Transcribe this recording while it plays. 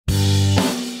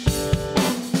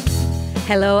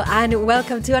Hello and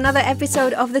welcome to another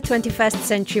episode of the 21st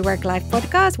Century Work-Life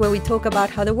Podcast, where we talk about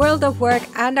how the world of work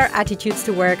and our attitudes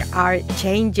to work are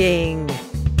changing.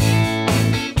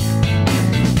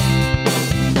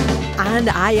 And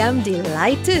I am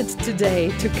delighted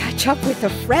today to catch up with a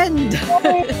friend.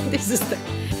 This is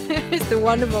the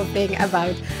wonderful thing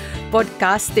about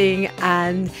podcasting.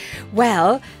 And,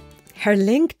 well, her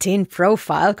LinkedIn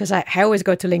profile, because I always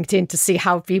go to LinkedIn to see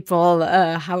how people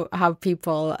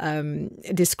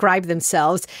describe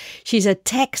themselves. She's a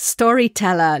tech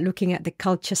storyteller looking at the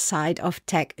culture side of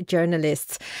tech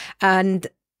journalists. And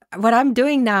what I'm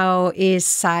doing now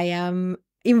is I am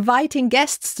inviting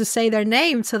guests to say their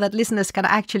name so that listeners can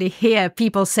actually hear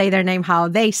people say their name how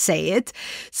they say it.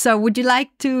 So would you like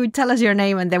to tell us your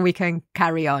name and then we can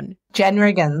carry on? Jen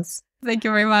Riggins. Thank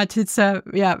you very much. It's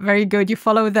very good. You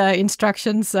follow the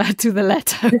instructions to the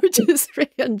letter, which is really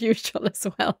unusual as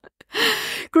well.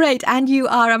 Great. And you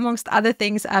are, amongst other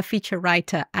things, a feature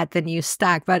writer at the New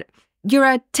Stack. But you're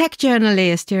a tech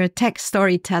journalist, you're a tech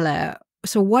storyteller.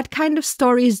 So what kind of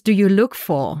stories do you look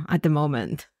for at the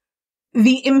moment?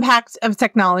 The impact of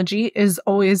technology is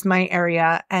always my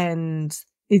area, and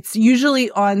it's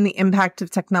usually on the impact of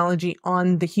technology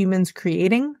on the humans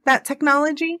creating that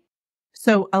technology.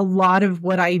 So a lot of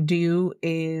what I do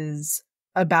is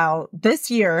about this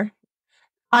year.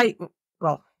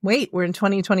 We're in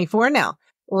 2024 now.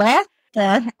 Last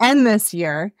and this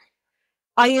year,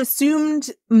 I assumed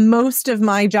most of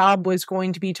my job was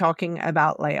going to be talking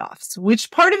about layoffs, which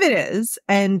part of it is,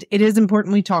 and it is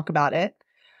important we talk about it.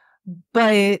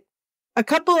 But a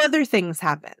couple other things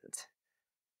happened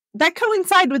that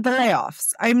coincide with the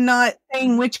layoffs. I'm not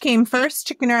saying which came first,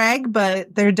 chicken or egg,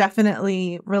 but they're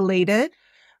definitely related,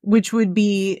 which would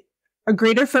be a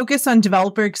greater focus on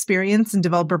developer experience and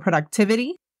developer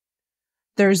productivity.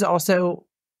 There's also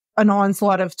an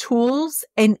onslaught of tools,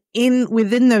 and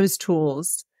within those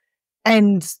tools,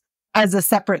 and as a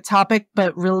separate topic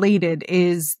but related,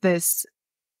 is this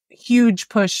huge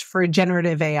push for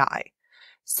generative AI.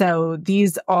 So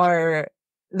these are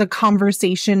the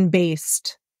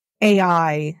conversation-based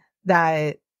AI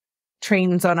that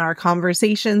trains on our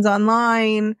conversations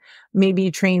online,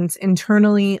 maybe trains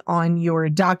internally on your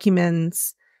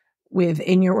documents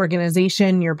within your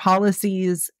organization, your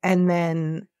policies, and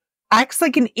then acts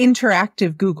like an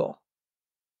interactive Google.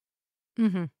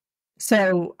 Mm-hmm.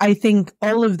 So I think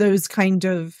all of those kind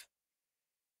of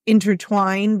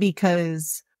intertwine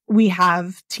because we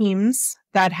have teams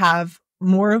that have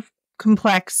more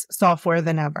complex software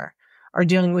than ever, are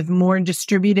dealing with more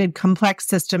distributed, complex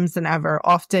systems than ever.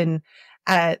 Often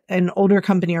at an older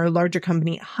company or a larger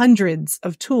company, hundreds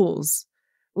of tools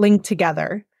linked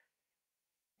together.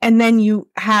 And then you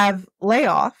have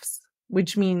layoffs,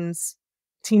 which means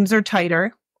teams are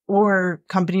tighter or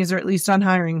companies are at least on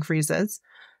hiring freezes.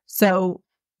 So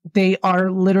they are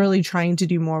literally trying to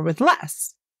do more with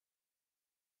less.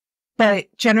 But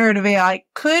generative AI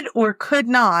could or could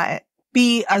not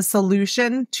be a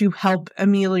solution to help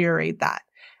ameliorate that.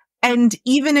 And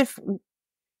even if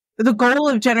the goal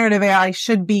of generative AI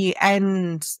should be,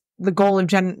 and the goal of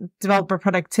developer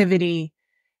productivity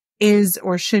is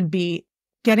or should be,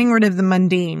 getting rid of the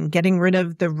mundane, getting rid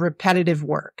of the repetitive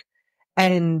work,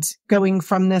 and going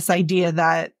from this idea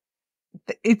that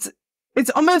it's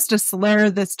almost a slur,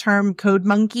 this term code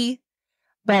monkey,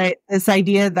 but this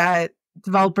idea that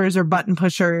developers are button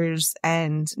pushers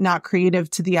and not creative,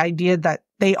 to the idea that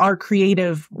they are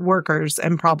creative workers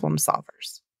and problem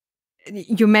solvers.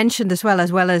 You mentioned as well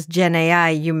as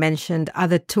GenAI, you mentioned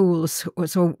other tools.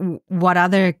 So what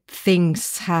other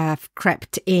things have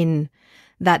crept in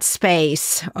that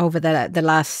space over the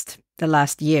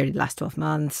last year, the last 12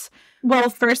 months? Well,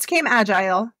 first came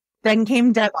Agile, then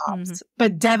came DevOps. Mm-hmm.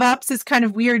 But DevOps is kind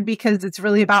of weird because it's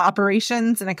really about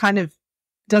operations, and it kind of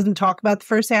doesn't talk about the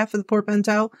first half of the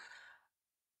portmanteau.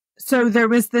 So there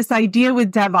was this idea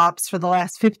with DevOps for the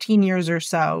last 15 years or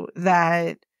so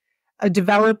that a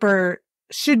developer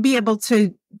should be able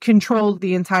to control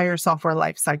the entire software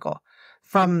lifecycle,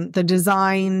 from the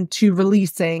design to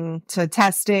releasing to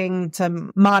testing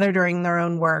to monitoring their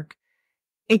own work.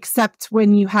 Except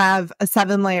when you have a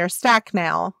 7-layer stack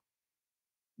now,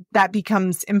 that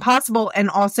becomes impossible and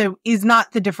also is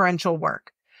not the differential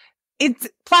work.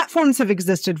 Platforms have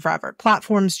existed forever.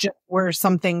 Platforms just were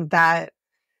something that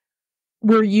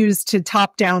were used to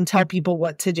top down tell people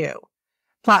what to do.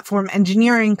 Platform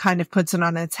engineering kind of puts it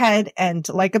on its head, and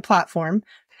like a platform,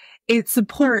 it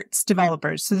supports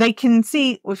developers. So they can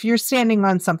see, if you're standing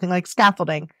on something like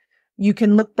scaffolding, you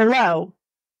can look below,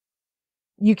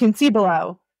 you can see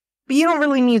below, but you don't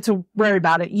really need to worry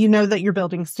about it. You know that you're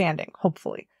building standing,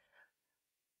 hopefully.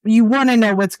 you want to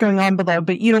know what's going on below,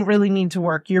 but you don't really need to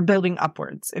work. You're building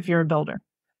upwards if you're a builder.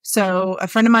 So a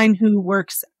friend of mine who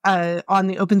works on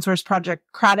the open source project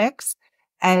Cradix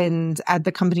and at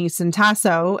the company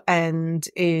Syntasso and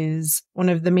is one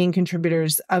of the main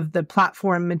contributors of the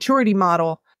platform maturity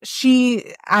model,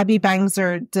 Abby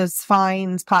Bangser,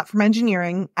 defines platform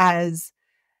engineering as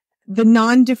the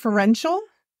non-differential,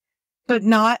 but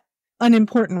not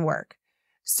unimportant work.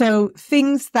 So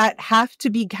things that have to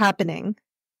be happening,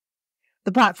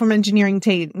 the platform engineering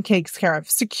takes care of.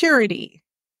 Security,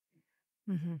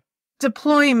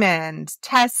 deployment,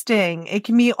 testing. It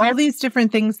can be all these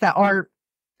different things that are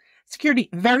security,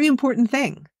 very important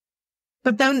thing.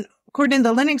 But then, according to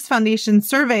the Linux Foundation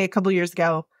survey a couple years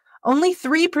ago, only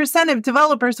 3% of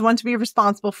developers want to be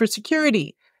responsible for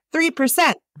security. 3%.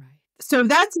 Right. So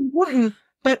that's important,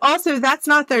 but also that's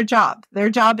not their job. Their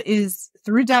job is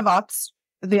through DevOps.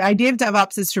 The idea of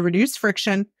DevOps is to reduce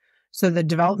friction so the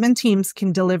development teams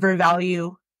can deliver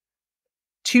value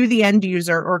to the end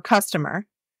user or customer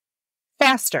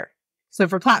faster. So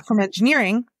for platform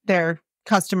engineering, their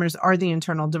customers are the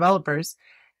internal developers,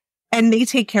 and they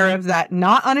take care of that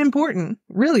not unimportant,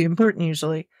 really important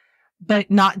usually,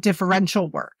 but not differential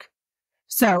work.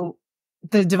 So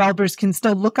the developers can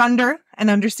still look under and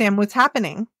understand what's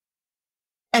happening.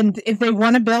 And if they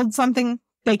want to build something,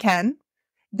 they can.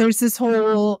 There's this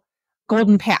whole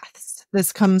golden paths.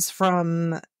 This comes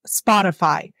from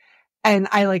Spotify. And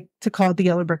I like to call it the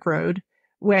yellow brick road,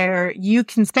 where you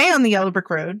can stay on the yellow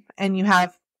brick road and you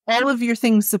have all of your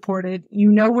things supported. You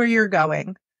know where you're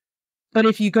going. But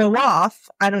if you go off,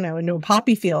 I don't know, into a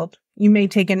poppy field, you may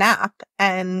take a nap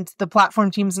and the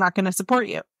platform team's not going to support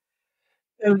you.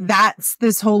 So that's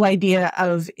this whole idea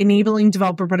of enabling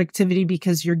developer productivity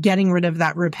because you're getting rid of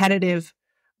that repetitive,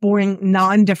 boring,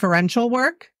 non-differential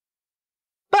work.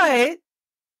 But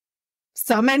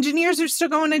some engineers are still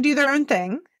going to do their own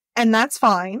thing, and that's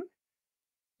fine.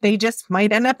 They just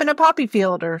might end up in a poppy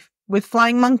field or with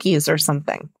flying monkeys or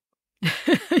something.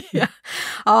 Yeah.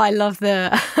 Oh, I love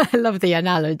the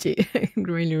analogy.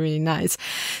 Really, really nice.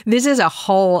 This is a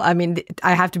whole, I mean,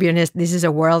 I have to be honest, this is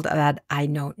a world that I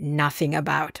know nothing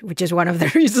about, which is one of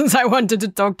the reasons I wanted to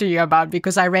talk to you about,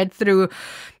 because I read through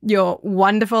your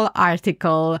wonderful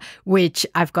article, which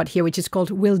I've got here, which is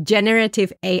called "Will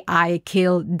Generative AI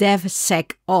Kill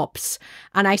DevSecOps?"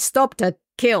 And I stopped at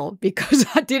kill because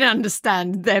I didn't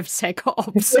understand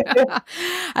DevSecOps.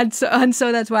 and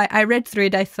so that's why I read through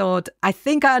it. I thought, I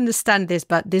think I understand this,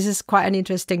 but this is quite an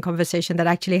interesting conversation that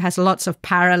actually has lots of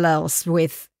parallels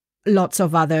with lots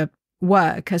of other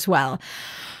work as well.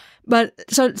 But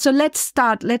so let's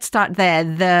start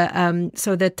there.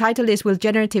 So the title is "Will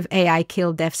Generative AI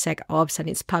Kill DevSecOps?" and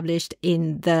it's published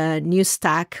in the New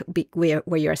Stack, where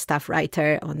you're a staff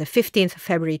writer, on the 15th of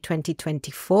February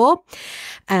 2024.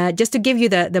 Just to give you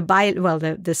the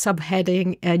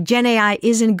subheading, GenAI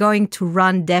isn't going to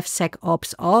run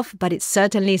DevSecOps off, but it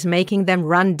certainly is making them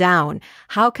run down.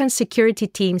 How can security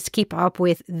teams keep up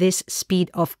with this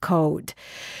speed of code?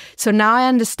 So now I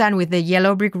understand, with the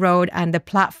yellow brick road and the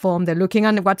platform, they're looking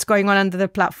at what's going on under the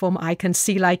platform. I can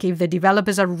see, like, if the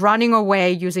developers are running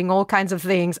away using all kinds of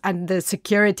things and the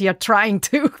security are trying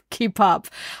to keep up,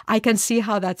 I can see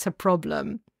how that's a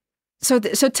problem. So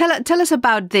tell us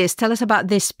about this. Tell us about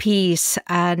this piece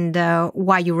and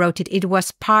why you wrote it. It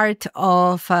was part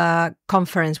of a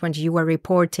conference when you were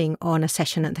reporting on a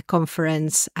session at the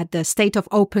conference at the State of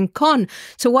OpenCon.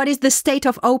 So what is the State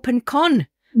of OpenCon?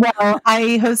 Well,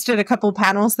 I hosted a couple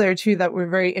panels there too that were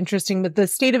very interesting, but the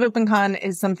State of OpenCon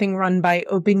is something run by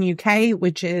Open UK,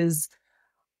 which is,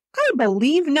 I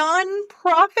believe,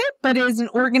 non-profit, but is an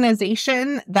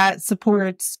organization that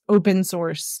supports open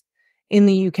source in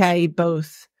the UK,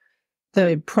 both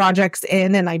the projects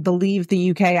in, and I believe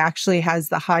the UK actually has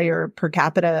the higher per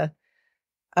capita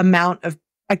amount of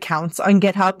accounts on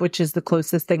GitHub, which is the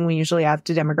closest thing we usually have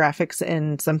to demographics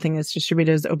in something that's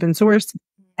distributed as open source.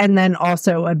 And then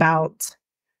also about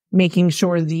making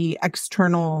sure the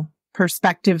external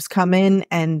perspectives come in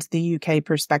and the UK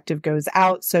perspective goes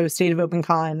out. So State of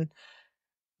OpenCon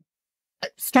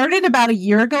started about a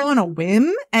year ago on a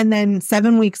whim. And then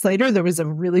 7 weeks later, there was a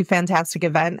really fantastic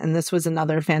event. And this was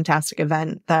another fantastic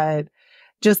event that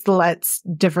just lets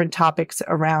different topics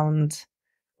around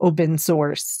open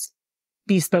source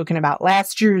be spoken about.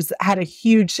 Last year's had a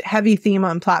huge, heavy theme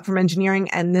on platform engineering,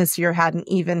 and this year had an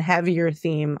even heavier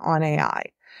theme on AI,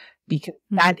 because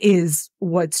that is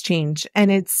what's changed. And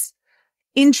it's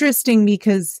interesting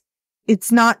because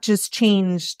it's not just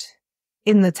changed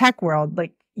in the tech world.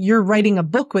 Like, you're writing a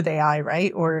book with AI,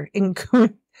 right? Or in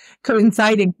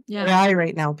coinciding with AI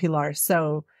right now, Pilar.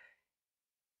 So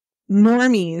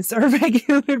normies or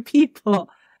regular people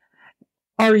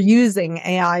are using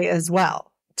AI as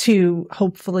well to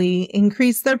hopefully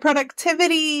increase their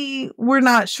productivity. We're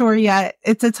not sure yet.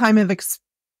 It's a time of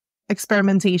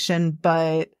experimentation,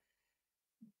 but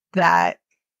that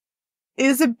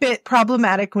is a bit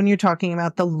problematic when you're talking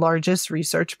about the largest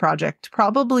research project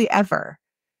probably ever,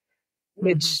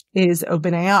 which is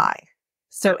OpenAI.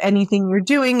 So anything you're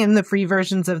doing in the free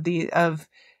versions of GitHub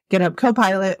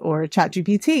Copilot or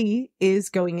ChatGPT is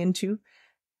going into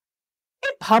a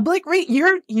public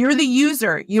you're the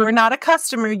user. You are not a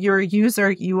customer. You're a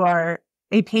user. You are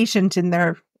a patient in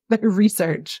their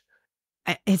research.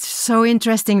 It's so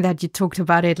interesting that you talked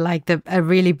about it like a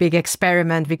really big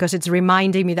experiment, because it's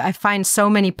reminding me that I find so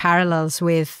many parallels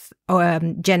with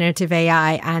generative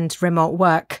AI and remote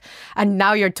work. And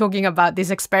now you're talking about this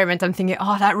experiment. I'm thinking,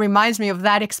 oh, that reminds me of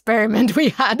that experiment we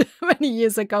had many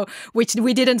years ago, which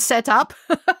we didn't set up.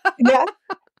 Yeah.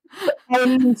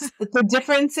 And the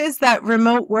difference is that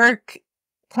remote work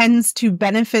tends to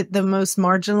benefit the most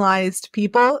marginalized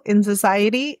people in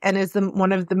society and is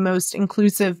one of the most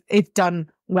inclusive, if done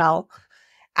well,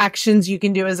 actions you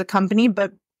can do as a company.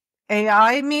 But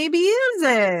AI maybe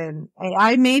isn't.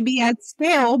 AI may be at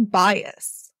scale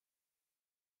bias.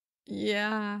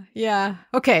 Yeah.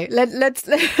 Okay, let's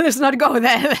not go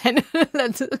there then.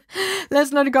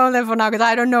 let's not go there for now, because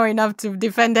I don't know enough to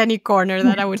defend any corner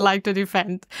that I would like to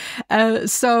defend.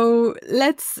 So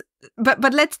let's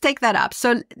take that up.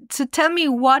 So tell me,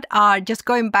 what are, just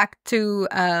going back to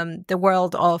the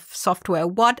world of software,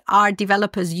 what are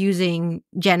developers using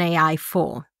GenAI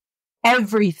for?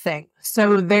 Everything.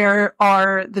 So there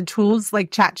are the tools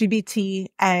like ChatGPT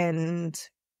and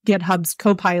GitHub's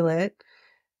Copilot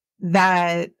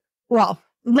that, well,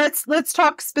 let's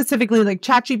talk specifically. Like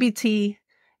ChatGPT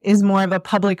is more of a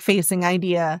public facing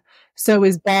idea. So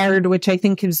is Bard, which I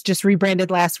think is just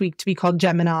rebranded last week to be called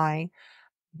Gemini.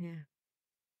 Yeah.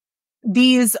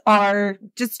 These are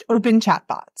just open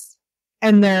chatbots,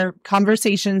 and they're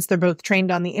conversations. They're both trained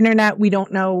on the internet. We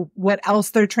don't know what else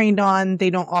they're trained on.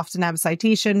 They don't often have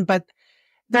citation, but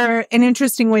they're an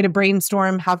interesting way to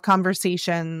brainstorm, have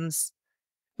conversations.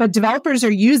 But developers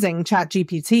are using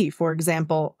ChatGPT, for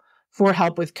example, for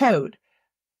help with code.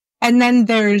 And then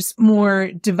there's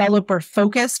more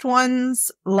developer-focused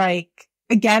ones. Like,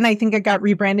 again, I think it got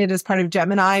rebranded as part of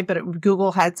Gemini, but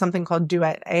Google had something called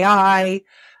Duet AI.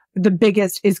 The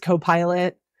biggest is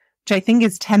Copilot, which I think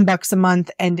is $10 a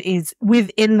month and is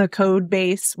within the code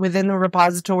base, within the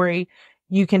repository.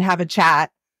 You can have a chat.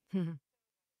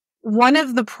 One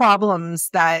of the problems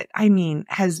that,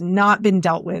 has not been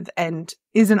dealt with and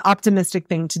is an optimistic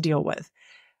thing to deal with.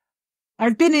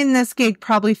 I've been in this gig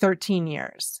probably 13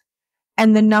 years.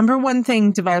 And the number one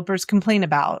thing developers complain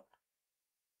about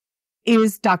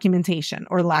is documentation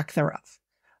or lack thereof.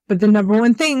 But the number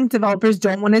one thing developers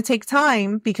don't want to take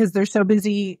time, because they're so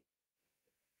busy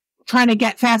trying to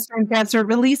get faster and faster,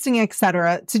 releasing,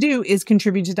 etc., to do is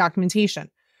contribute to documentation.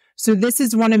 So this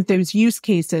is one of those use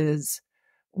cases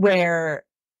where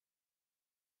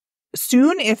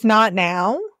soon, if not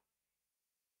now,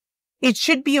 it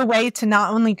should be a way to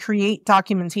not only create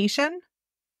documentation,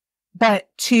 but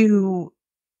to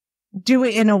do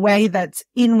it in a way that's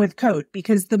in with code.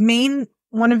 Because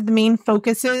one of the main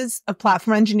focuses of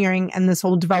platform engineering and this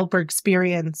whole developer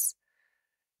experience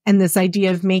and this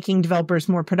idea of making developers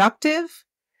more productive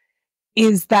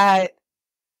is that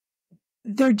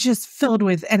they're just filled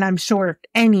with, and I'm sure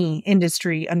any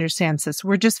industry understands this,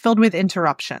 we're just filled with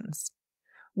interruptions.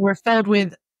 We're filled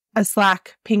with a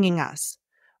Slack pinging us.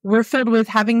 We're filled with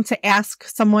having to ask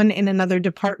someone in another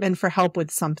department for help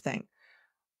with something.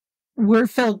 We're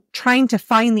filled trying to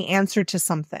find the answer to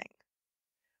something.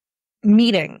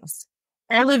 Meetings.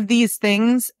 All of these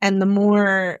things, and the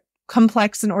more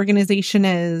complex an organization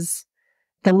is,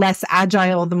 the less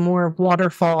agile, the more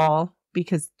waterfall,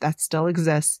 because that still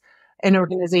exists, an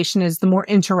organization is, the more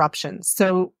interruptions.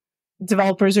 So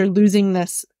developers are losing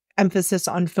this emphasis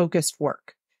on focused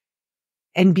work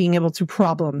and being able to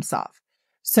problem solve.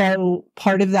 So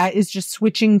part of that is just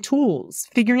switching tools,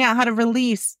 figuring out how to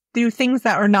release, do things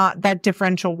that are not that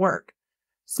differential work.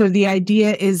 So the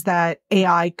idea is that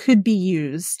AI could be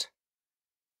used,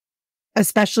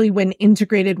 especially when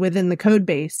integrated within the code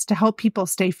base, to help people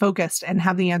stay focused and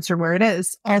have the answer where it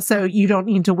is. Also, you don't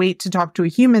need to wait to talk to a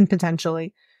human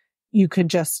potentially. You could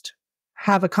just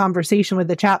have a conversation with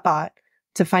the chatbot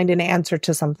to find an answer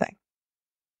to something.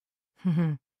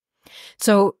 Mm-hmm.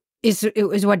 So is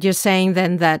what you're saying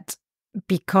then that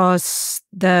because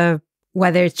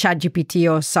whether it's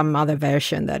ChatGPT or some other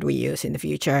version that we use in the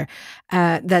future,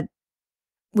 that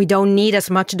we don't need as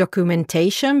much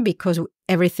documentation because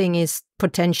everything is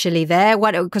potentially there?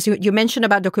 What, because you mentioned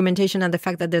about documentation and the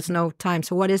fact that there's no time.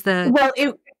 So what is the... Well,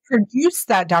 it produced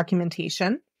that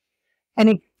documentation and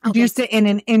it produced it in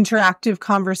an interactive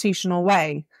conversational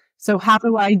way. So how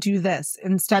do I do this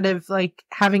instead of like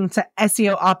having to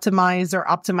SEO optimize or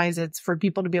optimize it for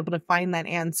people to be able to find that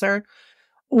answer,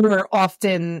 or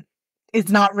often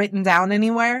it's not written down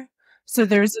anywhere. So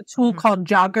there's a tool called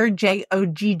Jogger,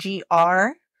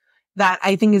 Joggr, that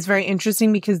I think is very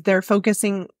interesting because they're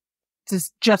focusing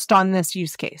just on this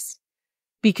use case,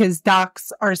 because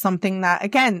docs are something that,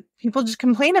 again, people just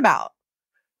complain about,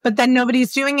 but then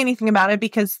nobody's doing anything about it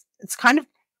because it's kind of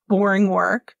boring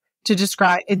work to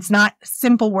describe. It's not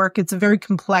simple work. It's a very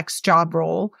complex job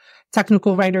role.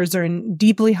 Technical writers are in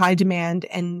deeply high demand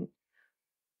and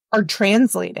are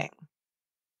translating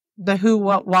the who,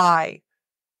 what, why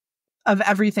of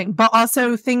everything. But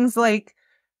also things like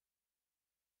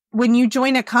when you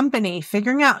join a company,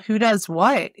 figuring out who does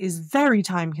what is very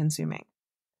time consuming,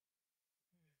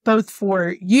 both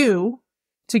for you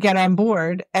to get on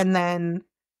board and then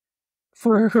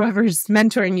for whoever's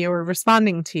mentoring you or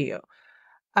responding to you.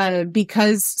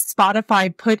 Because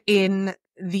Spotify put in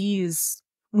these,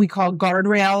 we call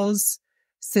guardrails,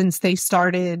 since they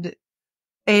started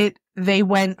it, they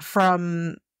went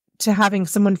from to having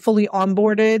someone fully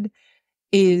onboarded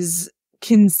is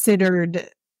considered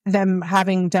them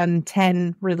having done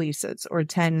 10 releases or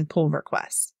 10 pull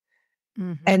requests.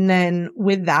 Mm-hmm. And then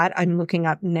with that, I'm looking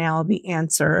up now the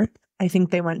answer. I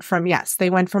think they went from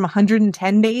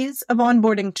 110 days of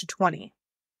onboarding to 20.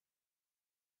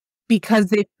 Because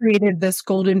they've created this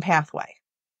golden pathway.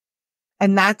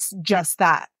 And that's just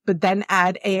that. But then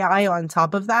add AI on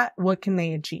top of that, what can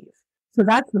they achieve? So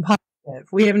that's the positive.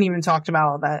 We haven't even talked about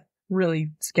all that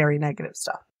really scary negative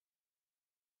stuff.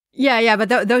 Yeah, but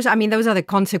those are the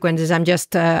consequences. I'm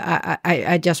just,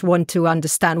 I just want to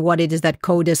understand what it is that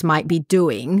coders might be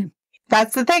doing.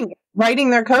 That's the thing,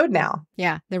 writing their code now.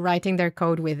 Yeah, they're writing their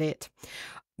code with it.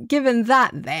 Given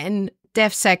that then,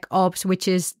 DevSecOps, which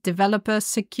is developer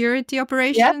security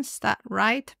operations, yep. Is that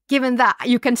right? Given that,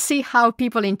 you can see how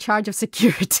people in charge of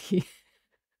security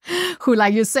who,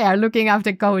 like you say, are looking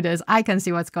after coders, I can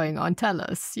see what's going on. Tell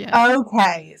us. Yeah.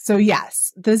 Okay. So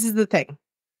yes, this is the thing.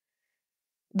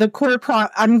 The core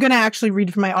I'm going to actually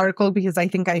read from my article because I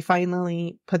think I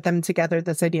finally put them together,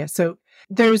 this idea. So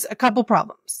there's a couple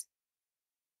problems.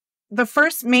 The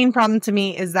first main problem to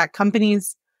me is that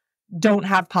companies don't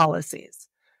have policies.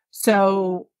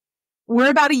 So we're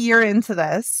about a year into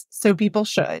this, so people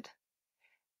should.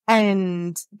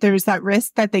 And there's that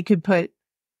risk that they could put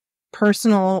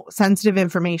personal sensitive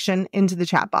information into the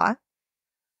chatbot.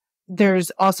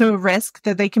 There's also a risk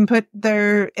that they can put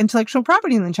their intellectual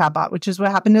property in the chatbot, which is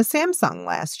what happened to Samsung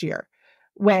last year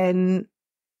when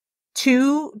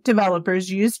 2 developers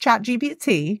used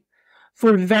ChatGPT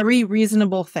for very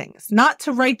reasonable things, not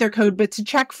to write their code, but to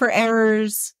check for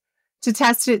errors, to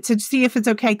test it, to see if it's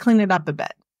okay, clean it up a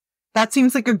bit. That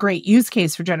seems like a great use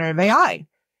case for generative AI,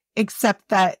 except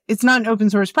that it's not an open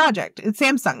source project. It's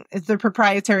Samsung. It's their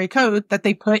proprietary code that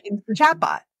they put into the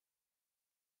chatbot.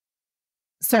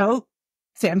 So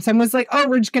Samsung was like, oh,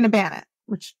 we're just going to ban it,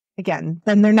 which again,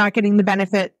 then they're not getting the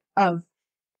benefit of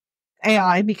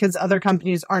AI because other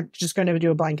companies aren't just going to do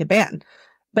a blanket ban,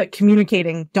 but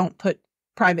communicating, don't put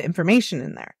private information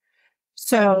in there.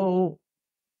 So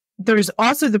there's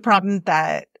also the problem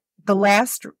that the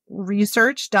last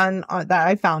research done that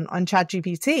I found on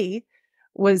ChatGPT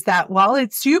was that while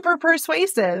it's super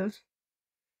persuasive,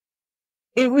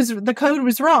 the code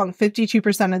was wrong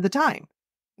 52% of the time.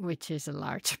 Which is a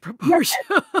large proportion.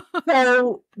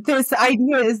 So this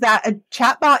idea is that a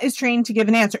chatbot is trained to give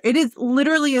an answer. It is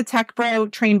literally a tech bro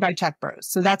trained by tech bros.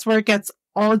 So that's where it gets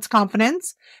all its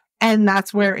confidence. And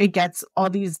that's where it gets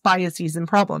all these biases and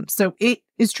problems. So it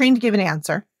is trained to give an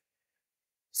answer.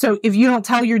 So if you don't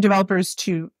tell your developers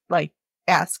to like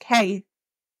ask, hey,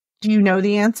 do you know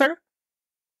the answer?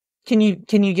 Can you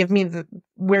give me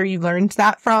where you learned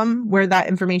that from, where that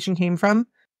information came from?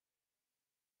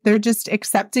 They're just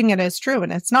accepting it as true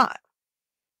and it's not.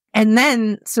 And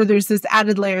then, so there's this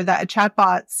added layer that a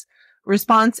chatbot's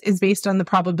response is based on the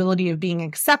probability of being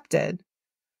accepted.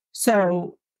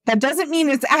 So that doesn't mean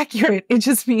it's accurate. It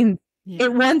just means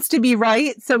it wants to be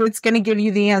right. So it's going to give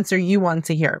you the answer you want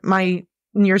to hear.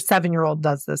 Your 7-year-old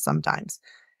does this sometimes.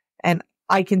 And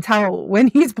I can tell when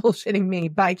he's bullshitting me,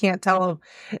 but I can't tell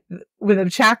with a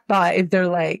chatbot if they're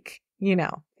like,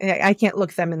 I can't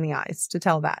look them in the eyes to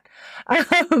tell that.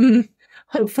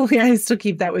 Hopefully I still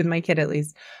keep that with my kid at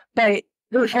least. But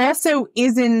it also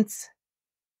isn't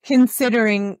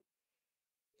considering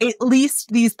at least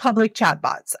these public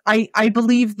chatbots. I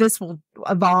believe this will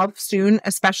evolve soon,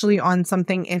 especially on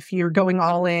something if you're going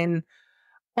all in.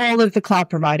 All of the cloud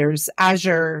providers,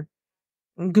 Azure,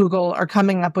 Google, are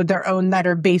coming up with their own that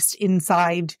are based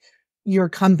inside your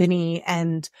company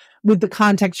and with the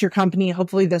context of your company.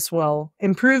 Hopefully this will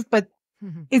improve, but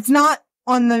it's not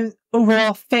on the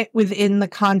overall fit within the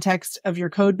context of your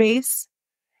code base.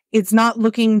 It's not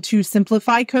looking to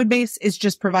simplify code base. It's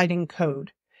just providing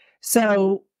code.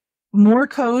 So more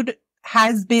code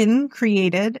has been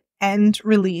created and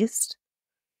released.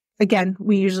 Again,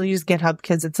 we usually use GitHub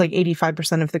because it's like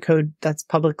 85% of the code that's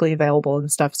publicly available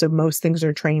and stuff. So most things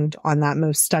are trained on that.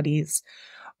 Most studies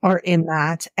are in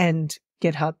that. And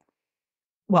GitHub,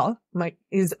 well,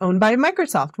 is owned by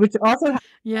Microsoft, which also has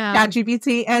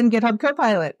ChatGPT and GitHub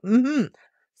Copilot.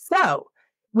 So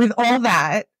with all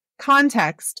that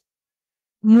context,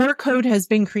 more code has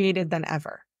been created than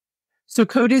ever. So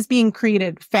code is being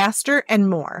created faster and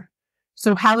more.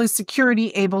 So how is security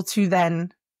able to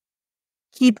then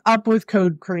keep up with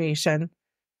code creation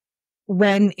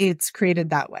when it's created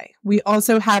that way? We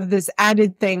also have this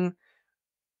added thing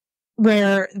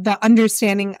where the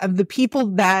understanding of the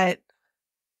people that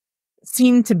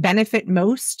seem to benefit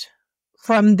most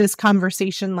from this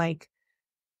conversation, like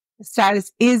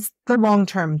status, is the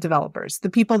long-term developers, the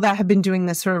people that have been doing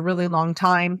this for a really long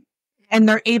time, and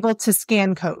they're able to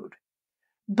scan code.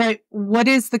 But what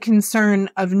is the concern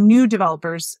of new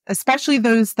developers, especially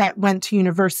those that went to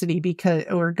university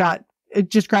or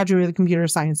just graduated with a computer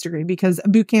science degree, because a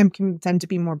boot camp can tend to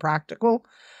be more practical,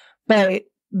 but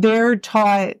they're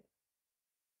taught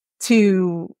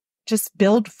to just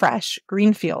build fresh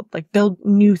greenfield, like build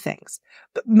new things.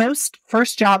 But most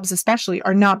first jobs especially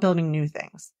are not building new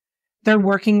things. They're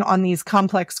working on these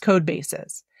complex code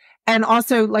bases. And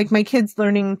also, like, my kids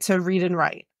learning to read and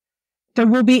write. There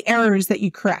will be errors that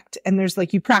you correct. And there's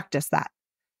like, you practice that.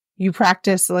 You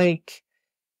practice like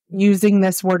using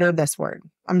this word or this word.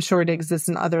 I'm sure it exists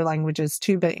in other languages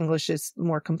too, but English is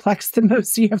more complex than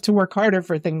most. So you have to work harder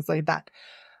for things like that.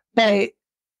 But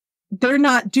they're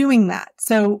not doing that.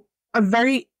 So a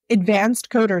very advanced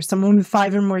coder, someone with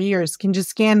 5 or more years, can just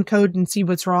scan code and see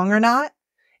what's wrong or not.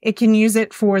 It can use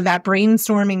it for that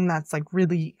brainstorming that's like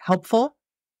really helpful.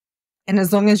 And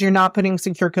as long as you're not putting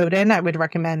secure code in, I would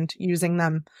recommend using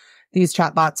these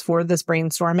chatbots for this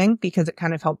brainstorming, because it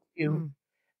kind of helps you,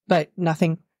 but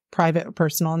nothing private or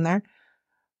personal in there.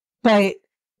 But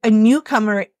a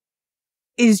newcomer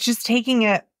is just taking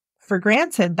it for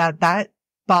granted that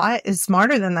bot is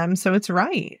smarter than them, so it's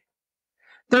right.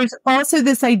 There's also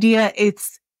this idea,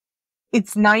 it's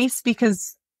nice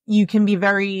because you can be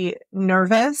very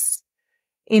nervous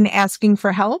in asking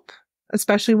for help,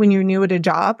 especially when you're new at a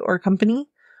job or a company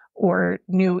or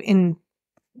new in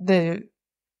the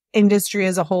industry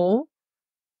as a whole.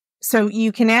 So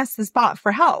you can ask this bot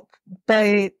for help,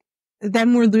 but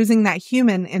then we're losing that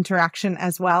human interaction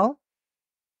as well,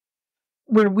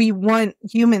 where we want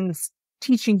humans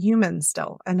teaching humans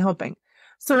still and helping.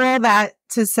 So all that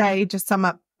to say, just sum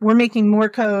up, we're making more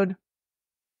code.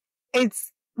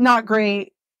 It's not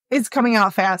great. It's coming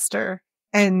out faster,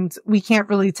 and we can't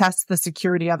really test the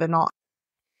security of it all.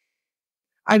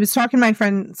 I was talking to my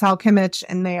friend Sal Kimmich,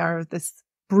 and they are this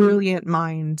brilliant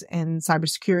mind in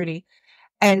cybersecurity.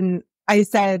 And I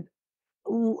said,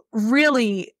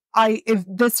 really, if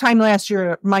this time last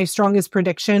year, my strongest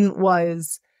prediction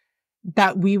was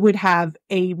that we would have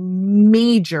a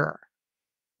major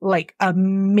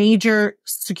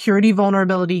security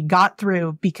vulnerability got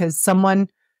through because someone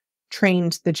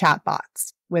trained the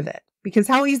chatbots with it. Because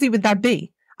how easy would that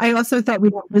be? I also thought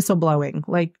we'd have whistleblowing.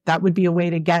 Like, that would be a way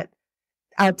to get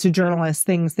out to journalists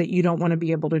things that you don't want to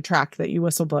be able to track that you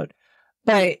whistleblowed.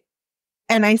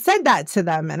 And I said that to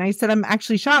them, and I said, I'm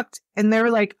actually shocked. And they were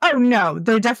like, oh no,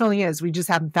 there definitely is. We just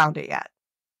haven't found it yet.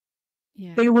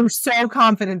 Yeah. They were so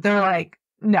confident. They're like,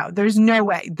 no, there's no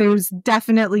way. There's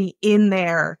definitely in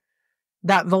there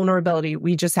that vulnerability.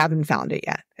 We just haven't found it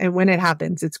yet. And when it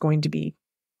happens, it's going to be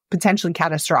potentially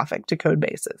catastrophic to code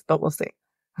bases, but we'll see.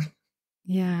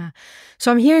 Yeah.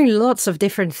 So I'm hearing lots of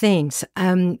different things.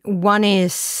 One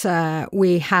is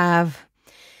we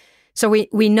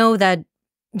know that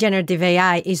generative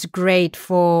AI is great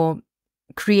for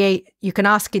you can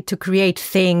ask it to create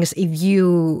things if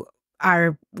you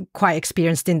are quite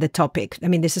experienced in the topic. I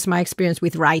mean, this is my experience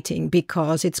with writing,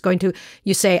 because it's going to,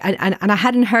 you say, and I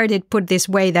hadn't heard it put this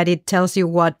way, that it tells you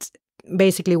what's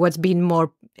been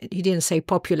more, he didn't say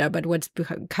popular, but what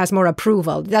has more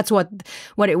approval. That's what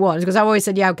it was. Because I always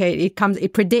said, yeah, okay,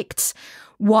 it predicts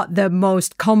what the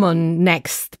most common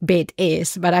next bit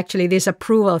is. But actually this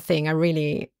approval thing,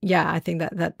 I think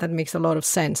that makes a lot of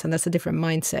sense. And that's a different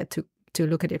mindset to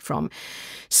look at it from.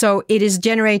 So it is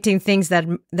generating things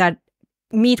that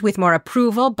meet with more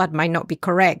approval, but might not be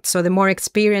correct. So the more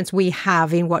experience we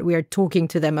have in what we are talking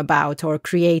to them about or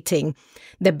creating,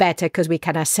 the better, because we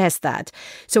can assess that.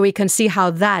 So we can see how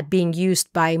that being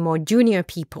used by more junior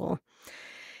people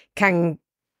can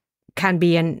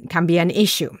be an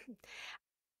issue.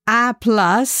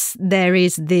 Plus, there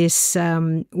is this,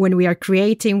 when we are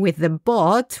creating with the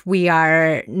bot, we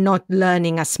are not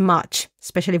learning as much,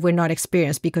 especially if we're not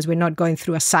experienced, because we're not going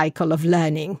through a cycle of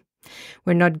learning.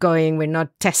 We're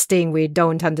not testing, we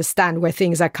don't understand where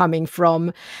things are coming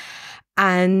from.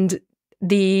 And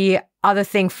the other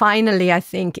thing, finally, I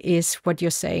think, is what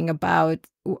you're saying about,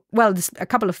 well, there's a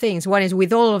couple of things. One is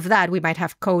with all of that, we might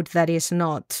have code that is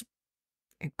not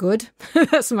good.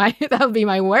 That'll be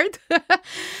my word.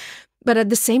 But at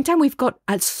the same time, we've got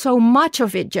so much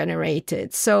of it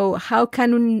generated. So how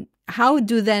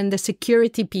do then the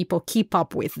security people keep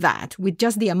up with that, with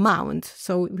just the amount?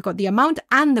 So we've got the amount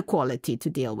and the quality to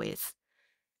deal with.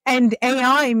 And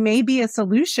AI may be a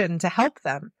solution to help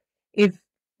them. If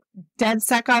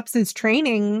DevSecOps is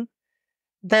training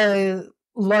the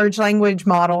large language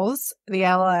models, the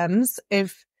LLMs,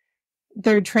 if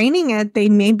they're training it, they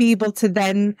may be able to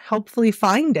then helpfully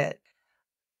find it.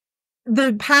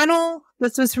 The panel,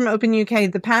 this was from Open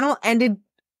UK, the panel ended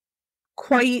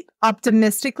quite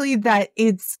optimistically that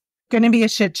it's going to be a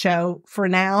shit show for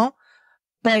now,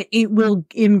 but it will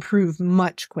improve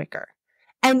much quicker.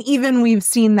 And even we've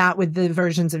seen that with the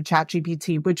versions of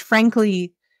ChatGPT, which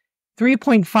frankly,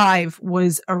 3.5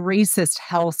 was a racist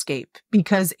hellscape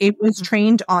because it was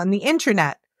trained on the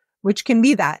internet, which can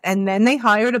be that. And then they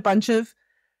hired a bunch of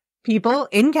people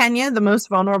in Kenya, the most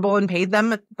vulnerable, and paid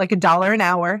them like $1 an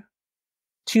hour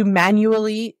to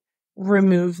manually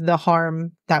remove the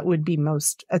harm that would be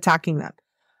most attacking them.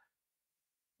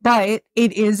 But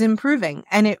it is improving,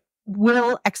 and it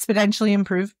will exponentially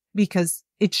improve because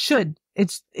it should.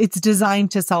 It's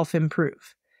designed to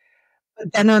self-improve.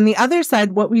 But then on the other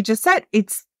side, what we just said,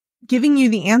 it's giving you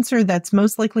the answer that's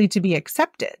most likely to be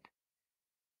accepted.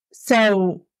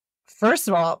 So first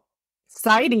of all,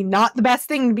 society, not the best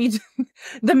thing to be.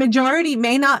 The majority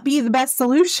may not be the best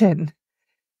solution.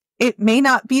 It may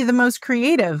not be the most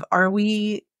creative. Are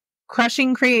we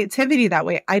crushing creativity that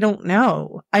way? I don't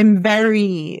know. I'm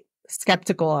very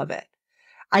skeptical of it.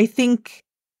 I think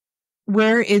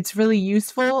where it's really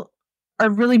useful are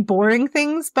really boring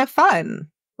things, but fun,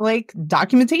 like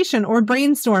documentation or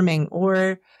brainstorming.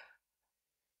 Or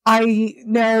I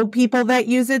know people that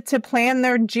use it to plan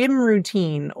their gym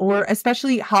routine, or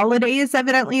especially holidays,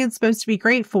 evidently it's supposed to be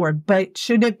great for, but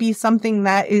should it be something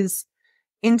that is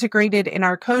integrated in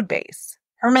our code base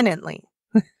permanently?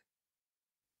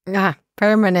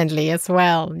 Permanently as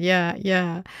well.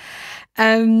 Yeah.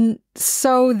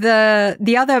 So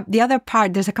the other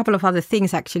part, there's a couple of other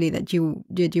things actually that you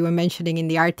were mentioning in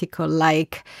the article,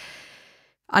 like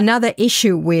another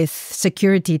issue with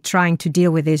security trying to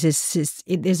deal with this is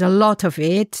there's a lot of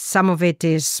it. Some of it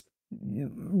is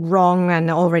wrong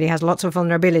and already has lots of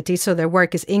vulnerabilities, so their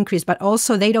work is increased, but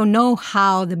also they don't know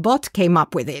how the bot came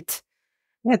up with it.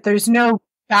 Yeah, there's no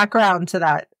background to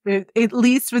that, at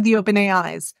least with the open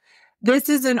AIs. This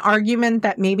is an argument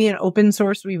that maybe an open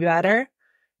source would be better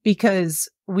because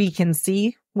we can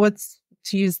see what's,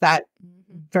 to use that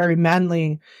very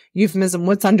manly euphemism,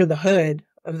 what's under the hood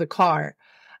of the car.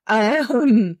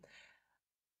 But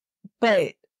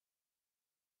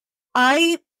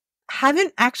I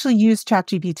haven't actually used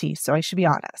ChatGPT, so I should be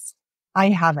honest. I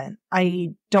haven't. I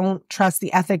don't trust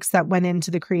the ethics that went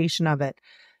into the creation of it.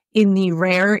 In the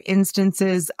rare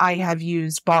instances, I have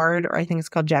used Bard, or I think it's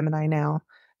called Gemini now,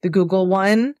 the Google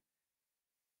one.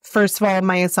 First of all,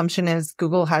 my assumption is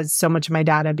Google has so much of my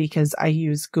data because I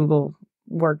use Google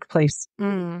Workplace.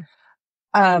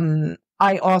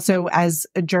 I also, as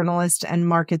a journalist and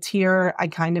marketeer, I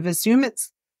kind of assume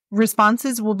its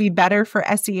responses will be better for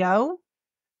SEO.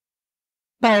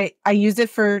 But I use it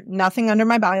for nothing under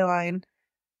my byline,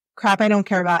 crap I don't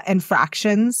care about, and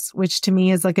fractions, which to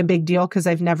me is like a big deal because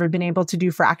I've never been able to do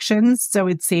fractions. So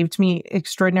it saved me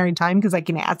extraordinary time because I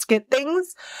can ask it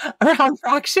things around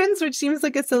fractions, which seems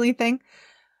like a silly thing.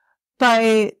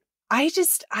 But I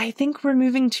think we're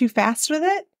moving too fast with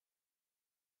it.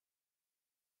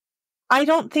 I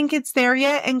don't think it's there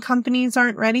yet, and companies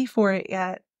aren't ready for it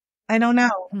yet. I don't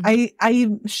know.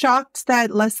 I'm shocked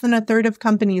that less than a third of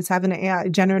companies have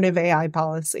an generative AI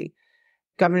policy,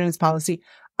 governance policy.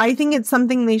 I think it's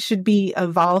something they should be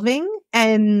evolving,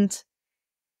 and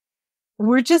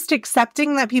we're just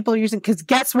accepting that people are using, because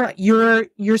guess what?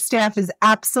 Your staff is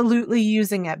absolutely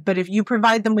using it. But if you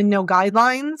provide them with no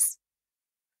guidelines,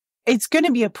 it's going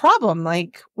to be a problem.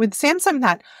 Like with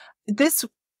Samsung,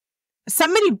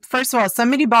 first of all,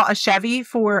 somebody bought a Chevy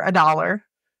for $1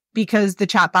 because the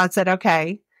chatbot said,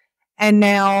 okay. And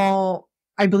now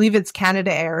I believe it's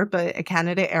Canada Air, but a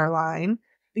Canada airline.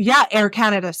 Yeah, Air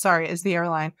Canada, sorry, is the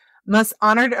airline, must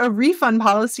honor a refund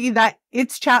policy that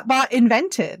its chatbot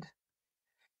invented.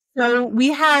 So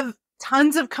we have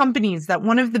tons of companies that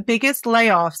one of the biggest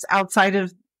layoffs outside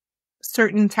of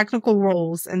certain technical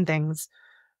roles and things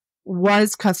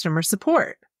was customer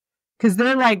support. Because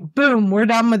they're like, boom, we're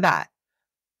done with that.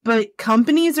 But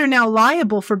companies are now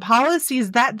liable for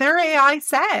policies that their AI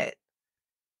set.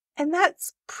 And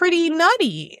that's pretty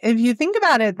nutty. If you think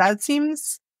about it, that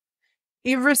seems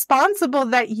irresponsible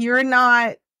that you're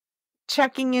not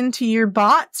checking into your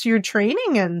bots, your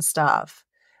training and stuff.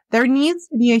 There needs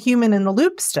to be a human in the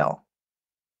loop still.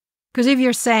 Because if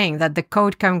you're saying that the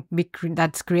code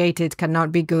that's created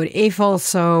cannot be good, if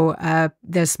also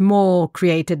there's more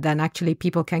created than actually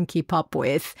people can keep up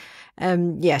with,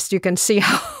 yes, you can see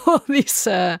how this,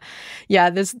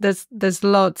 there's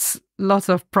lots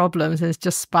of problems. It's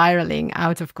just spiraling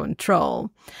out of control.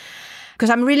 Because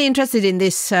I'm really interested in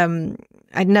this.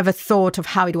 I'd never thought of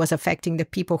how it was affecting the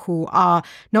people who are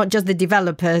not just the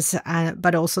developers,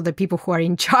 but also the people who are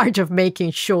in charge of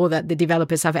making sure that the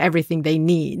developers have everything they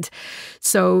need.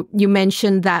 So you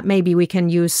mentioned that maybe we can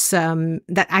use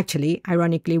that actually,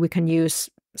 ironically, we can use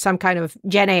some kind of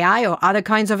GenAI or other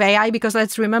kinds of AI, because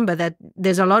let's remember that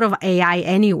there's a lot of AI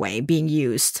anyway being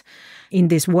used in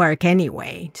this work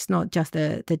anyway. It's not just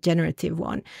the generative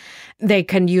one. They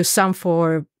can use some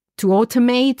to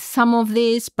automate some of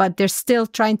this, but they're still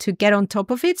trying to get on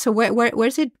top of it. So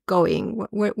where's it going?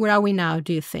 Where are we now,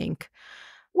 do you think?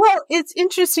 Well, it's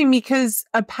interesting because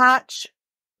a patch,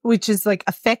 which is like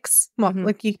a fix,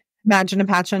 like you imagine a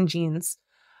patch on jeans,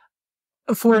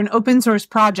 for an open source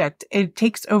project, it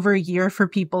takes over a year for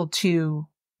people to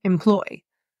employ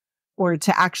or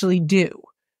to actually do.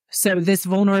 So this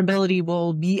vulnerability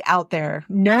will be out there,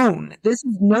 known. This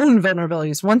is known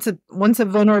vulnerabilities. Once a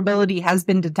vulnerability has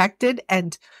been detected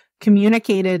and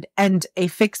communicated and a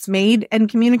fix made and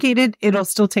communicated, it'll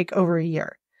still take over a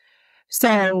year.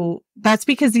 So that's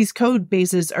because these code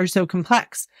bases are so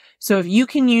complex. So if you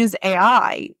can use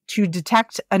AI to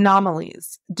detect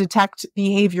anomalies, detect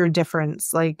behavior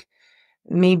difference, like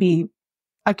maybe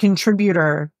a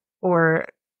contributor or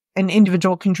an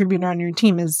individual contributor on your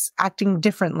team is acting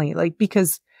differently, like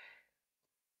because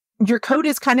your code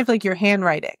is kind of like your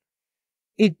handwriting.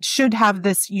 It should have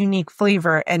this unique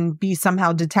flavor and be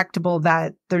somehow detectable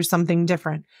that there's something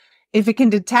different. If it can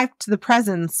detect the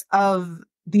presence of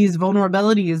these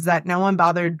vulnerabilities that no one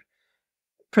bothered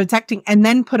protecting and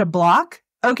then put a block,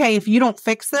 okay, if you don't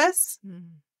fix this,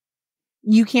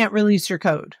 you can't release your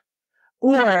code.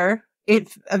 Or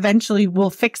it eventually will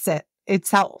fix it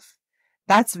itself.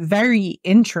 That's very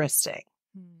interesting.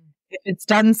 If it's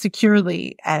done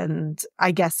securely and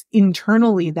I guess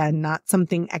internally, then not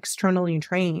something externally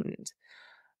trained.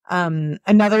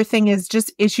 Another thing is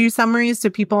just issue summaries so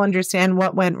people understand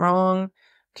what went wrong,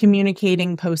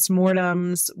 communicating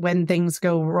postmortems when things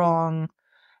go wrong.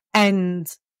 And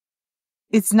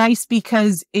it's nice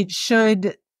because it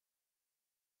should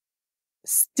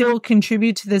still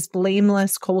contribute to this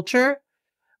blameless culture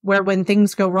where when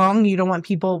things go wrong, you don't want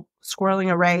people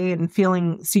squirreling away and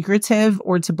feeling secretive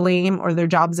or to blame or their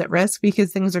jobs at risk,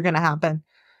 because things are going to happen.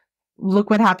 Look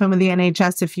what happened with the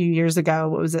NHS a few years ago.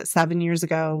 What was it, 7 years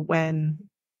ago, when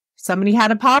somebody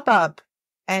had a pop-up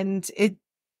and it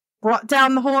brought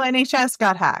down the whole NHS,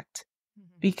 got hacked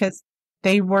because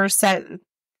they were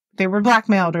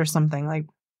blackmailed or something. Like,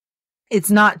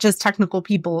 it's not just technical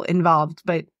people involved,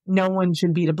 but no one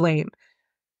should be to blame.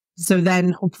 So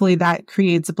then hopefully that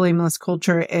creates a blameless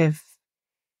culture if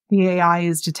the AI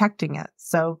is detecting it.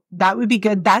 So that would be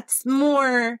good. That's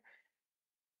more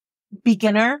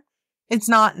beginner. It's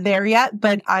not there yet,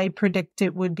 but I predict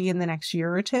it would be in the next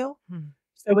year or two.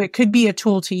 So it could be a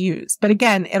tool to use. But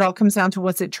again, it all comes down to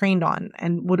what's it trained on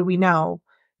and what do we know?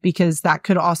 Because that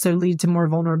could also lead to more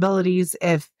vulnerabilities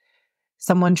if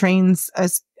someone trains an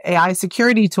AI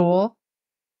security tool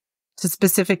to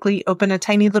specifically open a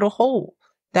tiny little hole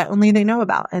that only they know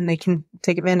about and they can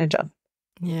take advantage of.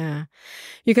 Yeah.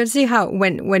 You can see how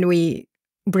when we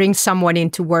bring someone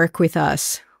in to work with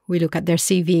us, we look at their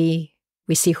CV,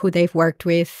 we see who they've worked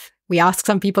with, we ask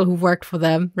some people who've worked for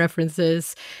them,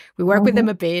 references, we work with them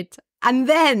a bit, and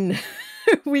then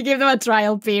we give them a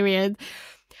trial period.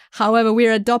 However,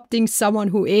 we're adopting someone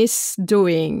who is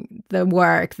doing the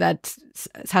work that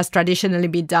has traditionally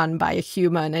been done by a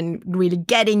human and really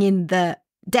getting in the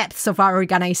depths of our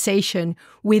organization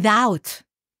without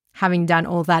having done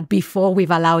all that before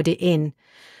we've allowed it in.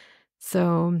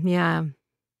 So, yeah.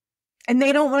 And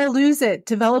they don't want to lose it.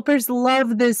 Developers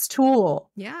love this tool.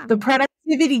 Yeah. The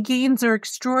productivity gains are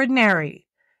extraordinary.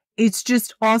 It's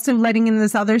just also letting in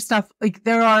this other stuff. Like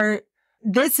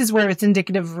this is where it's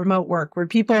indicative of remote work, where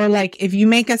people are like, if you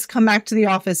make us come back to the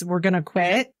office, we're going to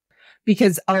quit.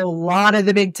 Because a lot of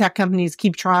the big tech companies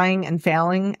keep trying and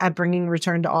failing at bringing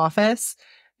return to office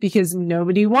because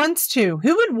nobody wants to.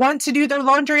 Who would want to do their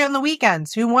laundry on the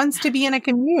weekends? Who wants to be in a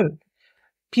commute?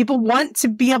 People want to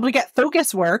be able to get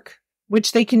focus work,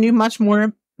 which they can do much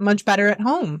better at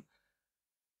home.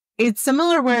 It's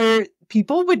similar where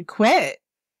people would quit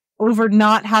over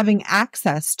not having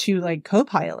access to like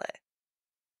Copilot.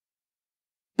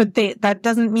 But that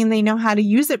doesn't mean they know how to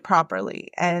use it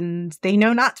properly, and they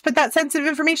know not to put that sensitive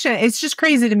information. It's just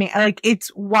crazy to me. Like,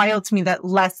 it's wild to me that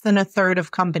less than a third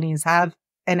of companies have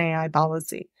an AI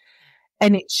policy,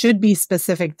 and it should be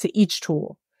specific to each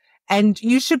tool. And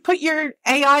you should put your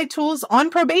AI tools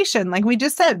on probation, like we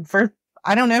just said, for,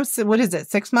 I don't know, so what is it,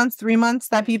 6 months, 3 months,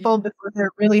 that people before they're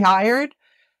really hired,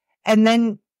 and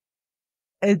then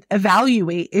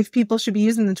evaluate if people should be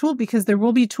using the tool, because there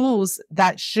will be tools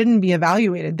that shouldn't be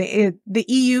evaluated. The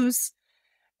EU's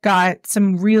got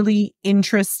some really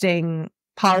interesting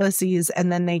policies,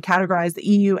 and then they categorize the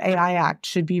EU AI Act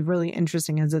should be really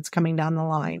interesting as it's coming down the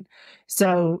line.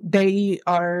 So they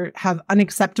have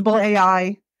unacceptable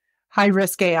AI, high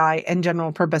risk AI, and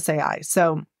general purpose AI.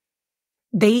 So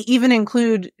they even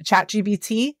include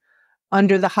ChatGPT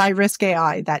under the high risk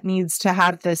AI that needs to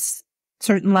have this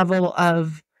certain level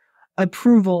of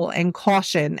approval and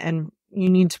caution, and you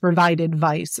need to provide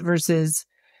advice, versus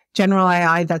general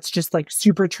AI that's just like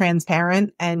super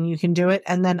transparent and you can do it.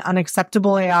 And then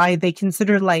unacceptable AI, they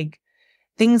consider like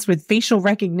things with facial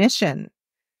recognition.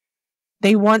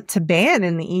 They want to ban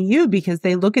in the EU because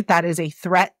they look at that as a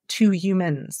threat to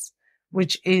humans,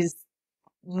 which is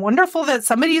wonderful that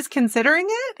somebody is considering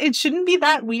it. It shouldn't be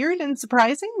that weird and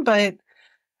surprising, but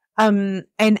an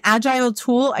agile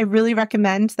tool I really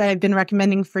recommend, that I've been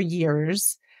recommending for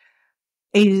years,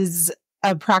 is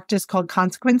a practice called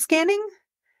consequence scanning,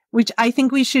 which I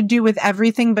think we should do with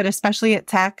everything, but especially at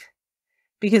tech,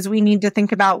 because we need to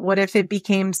think about what if it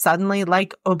became suddenly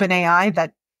like OpenAI,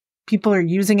 that people are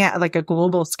using it at like a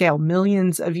global scale.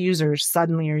 Millions of users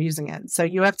suddenly are using it. So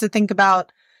you have to think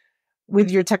about, with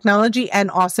your technology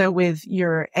and also with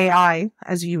your AI,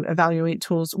 as you evaluate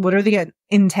tools, what are the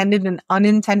intended and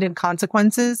unintended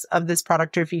consequences of this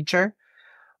product or feature?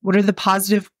 What are the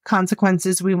positive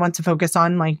consequences we want to focus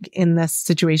on, like in this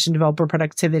situation, developer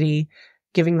productivity,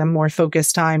 giving them more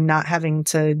focus time, not having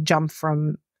to jump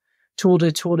from tool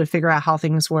to tool to figure out how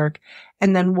things work?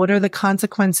 And then what are the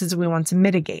consequences we want to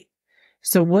mitigate?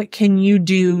 So what can you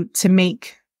do to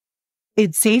make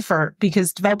it safer?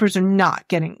 Because developers are not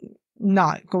going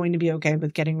to be okay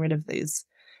with getting rid of these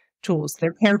tools.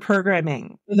 They're pair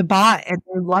programming with a bot and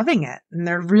they're loving it and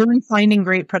they're really finding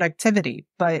great productivity.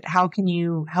 But how can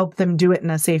you help them do it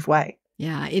in a safe way?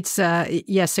 Yeah, it's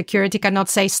security cannot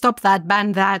say stop that,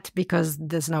 ban that, because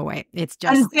there's no way. It's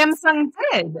just, and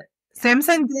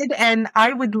Samsung did, and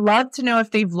I would love to know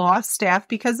if they've lost staff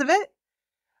because of it.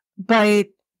 But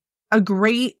a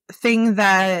great thing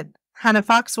that Hannah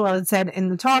Foxwell had said in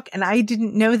the talk, and I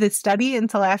didn't know this study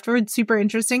until afterwards, super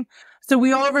interesting. So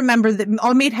we all remember that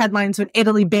all made headlines when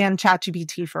Italy banned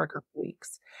ChatGPT for a couple of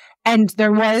weeks. And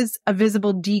there was a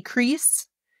visible decrease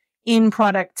in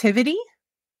productivity,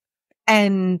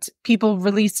 and people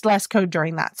released less code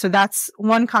during that. So that's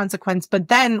one consequence. But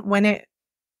then when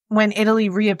Italy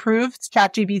reapproved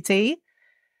ChatGPT,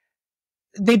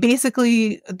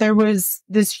 there was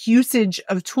this usage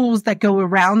of tools that go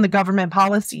around the government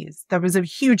policies. There was a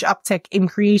huge uptick in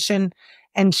creation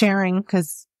and sharing,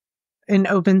 because in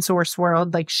open source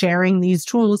world, like sharing these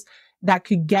tools that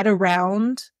could get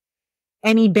around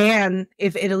any ban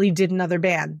if Italy did another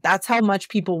ban. That's how much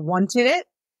people wanted it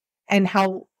and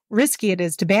how risky it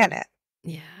is to ban it.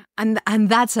 Yeah. And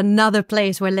that's another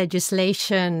place where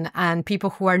legislation and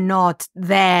people who are not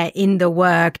there in the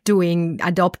work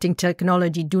adopting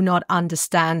technology do not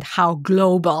understand how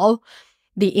global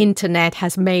the internet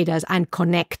has made us and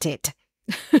connected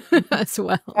as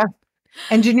well. Yeah.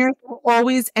 Engineers will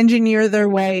always engineer their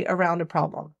way around a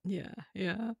problem. Yeah.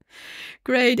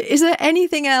 Great. Is there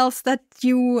anything else that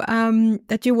you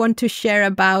want to share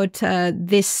about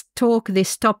this talk,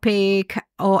 this topic,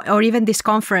 or even this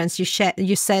conference? You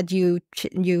said you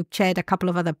chaired a couple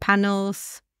of other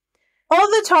panels. All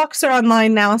the talks are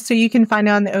online now, so you can find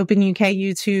it on the Open UK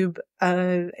YouTube.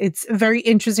 It's a very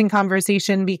interesting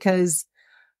conversation because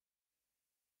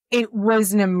it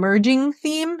was an emerging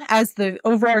theme, as the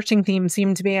overarching theme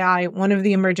seemed to be AI. One of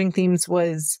the emerging themes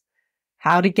was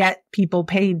how to get people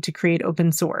paid to create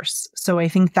open source. So I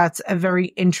think that's a very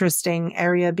interesting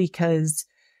area because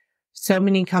so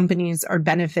many companies are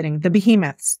benefiting. The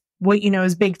behemoths, what you know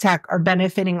as big tech, are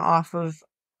benefiting off of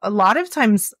a lot of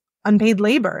times unpaid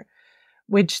labor,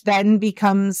 which then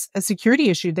becomes a security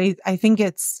issue. I think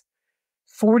it's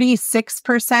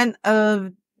 46%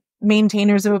 of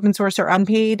maintainers of open source are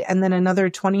unpaid, and then another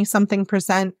 20 something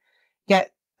percent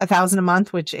get $1,000 a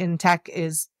month, which in tech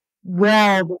is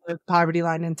well below the poverty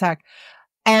line in tech.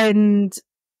 And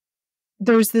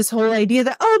there's this whole idea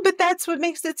that, oh, but that's what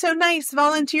makes it so nice,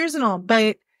 volunteers and all.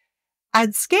 But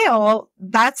at scale,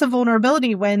 that's a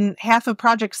vulnerability when half of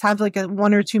projects have like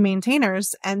one or two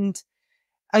maintainers, and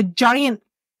a giant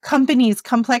company's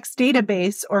complex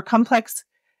database or complex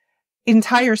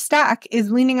entire stack is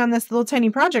leaning on this little tiny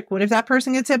project. What if that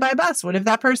person gets hit by a bus? What if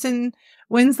that person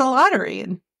wins the lottery?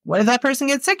 And what if that person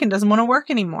gets sick and doesn't want to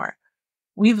work anymore?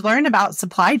 We've learned about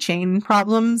supply chain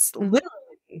problems.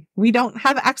 Literally, we don't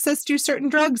have access to certain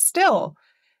drugs still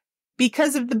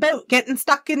because of the boat getting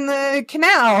stuck in the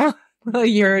canal a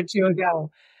year or two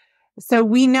ago. So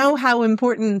we know how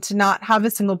important to not have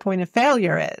a single point of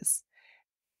failure is.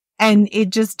 And it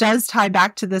just does tie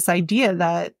back to this idea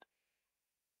that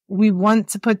we want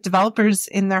to put developers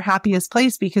in their happiest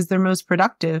place because they're most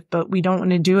productive, but we don't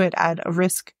want to do it at a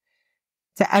risk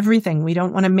to everything. We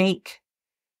don't want to make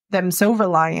them so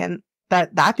reliant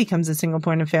that that becomes a single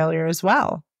point of failure as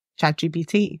well,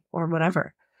 ChatGPT or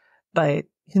whatever. But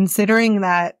considering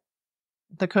that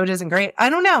the code isn't great, I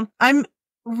don't know. I'm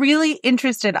really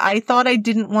interested. I thought I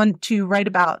didn't want to write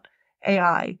about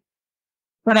AI,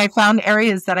 but I found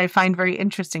areas that I find very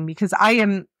interesting because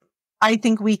I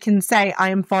think we can say I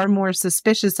am far more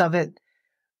suspicious of it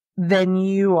than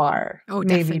you are. Oh,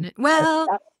 maybe. definitely. Well,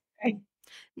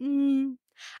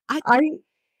 I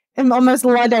am almost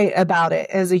Luddite about it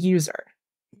as a user.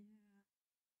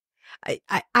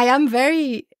 I am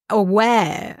very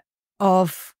aware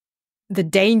of the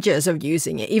dangers of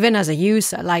using it, even as a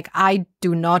user. Like, I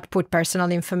do not put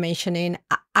personal information in.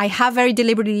 I have very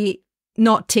deliberately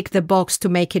not tick the box to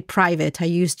make it private. I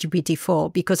use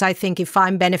GPT-4 because I think if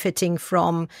I'm benefiting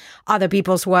from other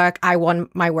people's work, I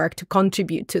want my work to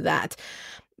contribute to that.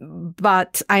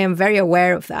 But I am very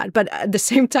aware of that. But at the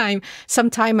same time, some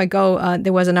time ago,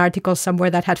 there was an article somewhere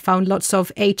that had found lots of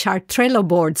HR Trello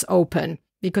boards open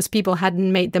because people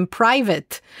hadn't made them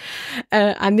private.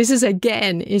 And this is,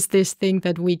 again, is this thing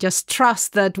that we just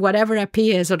trust that whatever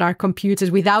appears on our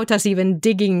computers without us even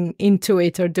digging into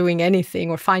it or doing anything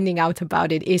or finding out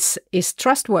about it is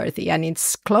trustworthy and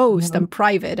it's closed and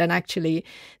private. And actually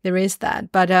there is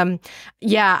that. But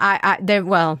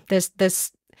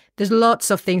there's lots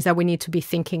of things that we need to be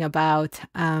thinking about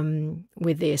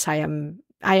with this. I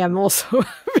am also a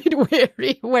bit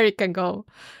wary where it can go.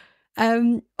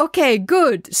 Okay,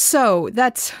 good. So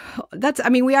that's. I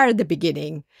mean, we are at the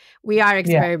beginning. We are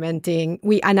experimenting.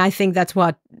 And I think that's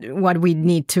what we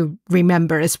need to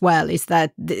remember as well is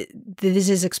that this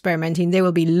is experimenting. There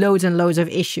will be loads and loads of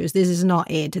issues. This is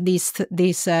not it.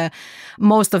 These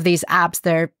most of these apps,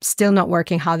 they're still not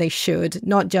working how they should.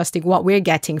 Not just in what we're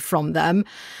getting from them,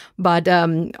 but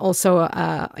also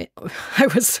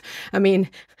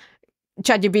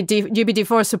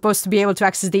GPT-4 is supposed to be able to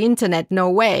access the internet. No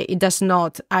way. It does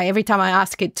not. Every time I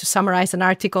ask it to summarize an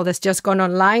article that's just gone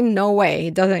online, no way.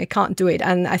 It doesn't. It can't do it.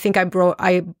 And I think I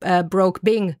broke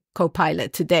Bing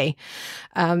Copilot today.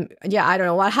 I don't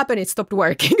know what happened. It stopped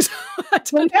working. So I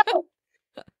don't know.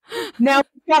 Now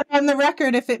we've got it on the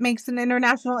record if it makes an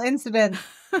international incident.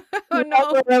 Oh,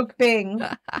 no. Broke Bing.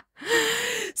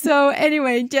 So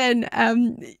anyway, Jen,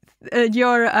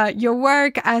 your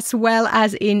work as well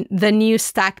as in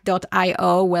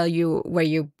thenewstack.io, where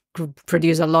you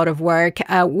produce a lot of work.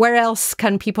 Where else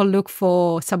can people look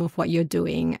for some of what you're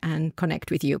doing and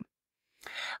connect with you?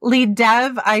 Lead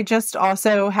Dev, I just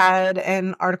also had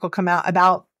an article come out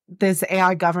about this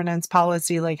AI governance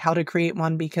policy, like how to create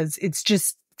one, because it's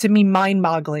just, to me,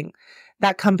 mind-boggling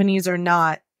that companies are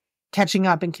not catching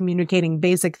up and communicating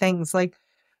basic things like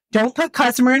don't put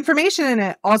customer information in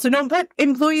it. Also, don't put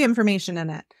employee information in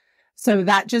it. So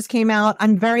that just came out.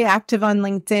 I'm very active on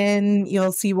LinkedIn.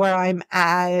 You'll see where I'm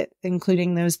at,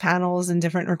 including those panels and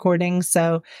different recordings.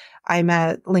 So I'm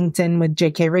at LinkedIn with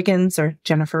JK Riggins or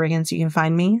Jennifer Riggins. You can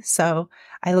find me. So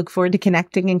I look forward to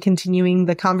connecting and continuing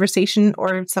the conversation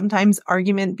or sometimes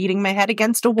argument beating my head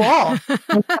against a wall.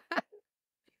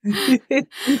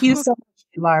 Thank you so much.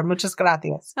 Pilar. Muchas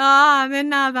gracias. De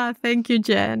nada. Thank you,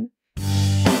 Jen.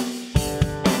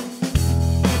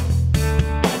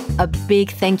 A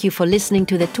big thank you for listening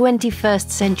to the 21st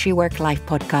Century Work-Life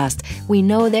podcast. We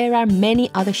know there are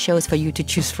many other shows for you to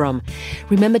choose from.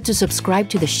 Remember to subscribe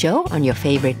to the show on your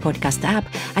favorite podcast app,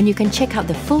 and you can check out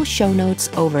the full show notes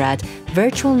over at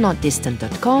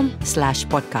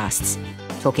virtualnotdistant.com/podcasts.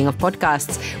 Talking of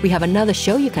podcasts, we have another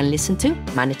show you can listen to,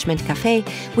 Management Cafe,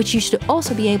 which you should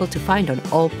also be able to find on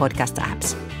all podcast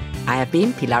apps. I have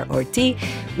been Pilar Ortiz.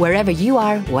 Wherever you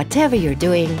are, whatever you're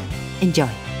doing, enjoy.